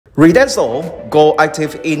Redensyl, gold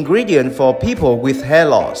active ingredient for people with hair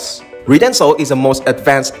loss. Redensyl is the most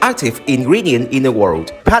advanced active ingredient in the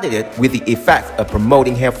world, patented with the effect of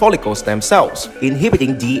promoting hair follicle stem cells,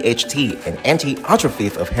 inhibiting DHT and anti-atrophy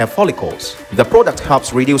of hair follicles. The product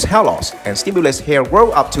helps reduce hair loss and stimulates hair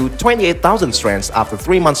growth up to 28,000 strands after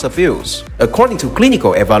 3 months of use, according to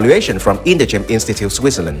clinical evaluation from Intergem Institute,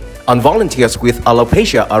 Switzerland. On volunteers with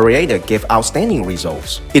alopecia areata gave outstanding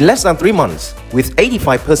results. In less than 3 months, with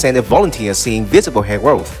 85% of volunteers seeing visible hair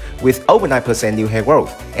growth, with over 9% new hair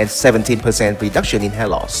growth and 17% reduction in hair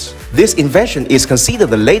loss. This invention is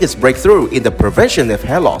considered the latest breakthrough in the prevention of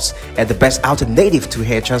hair loss and the best alternative to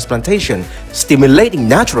hair transplantation, stimulating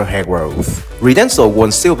natural hair growth. Redensyl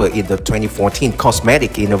won silver in the 2014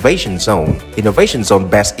 Cosmetic Innovation Zone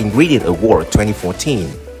Best Ingredient Award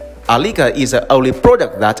 2014. Alica is the only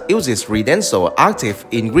product that uses Redensyl active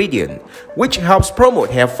ingredient, which helps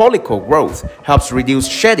promote hair follicle growth, helps reduce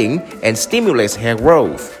shedding, and stimulates hair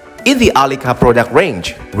growth. In the Alica product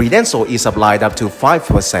range, Redensyl is applied up to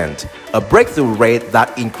 5%, a breakthrough rate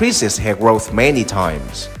that increases hair growth many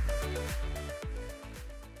times.